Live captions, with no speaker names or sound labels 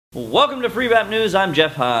Welcome to Free Bap News, I'm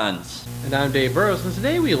Jeff Hans. And I'm Dave Burrows, and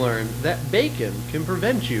today we learned that bacon can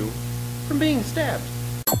prevent you from being stabbed.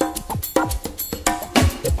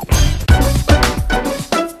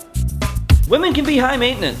 Women can be high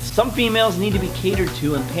maintenance. Some females need to be catered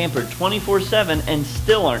to and pampered 24/7 and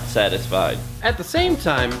still aren't satisfied. At the same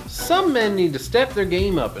time, some men need to step their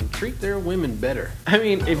game up and treat their women better. I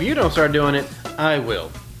mean, if you don't start doing it, I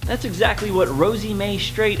will. That's exactly what Rosie Mae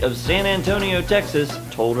Straight of San Antonio, Texas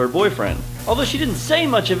told her boyfriend. Although she didn't say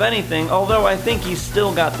much of anything, although I think he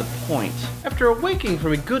still got the point. After awaking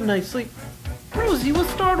from a good night's sleep, Rosie was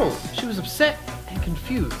startled. She was upset and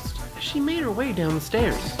confused as she made her way down the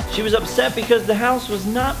stairs. She was upset because the house was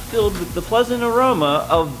not filled with the pleasant aroma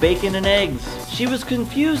of bacon and eggs. She was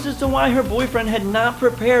confused as to why her boyfriend had not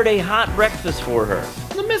prepared a hot breakfast for her.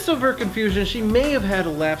 In the midst of her confusion, she may have had a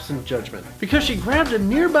lapse in judgment because she grabbed a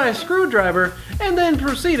nearby screwdriver and then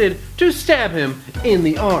proceeded to stab him in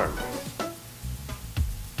the arm.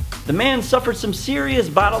 The man suffered some serious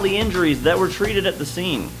bodily injuries that were treated at the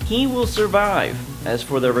scene. He will survive. As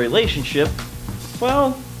for their relationship,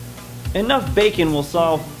 well, enough bacon will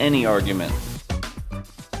solve any argument.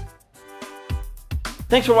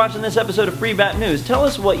 Thanks for watching this episode of Free Bap News. Tell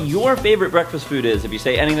us what your favorite breakfast food is. If you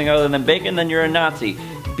say anything other than bacon, then you're a Nazi.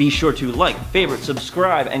 Be sure to like, favorite,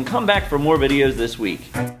 subscribe, and come back for more videos this week.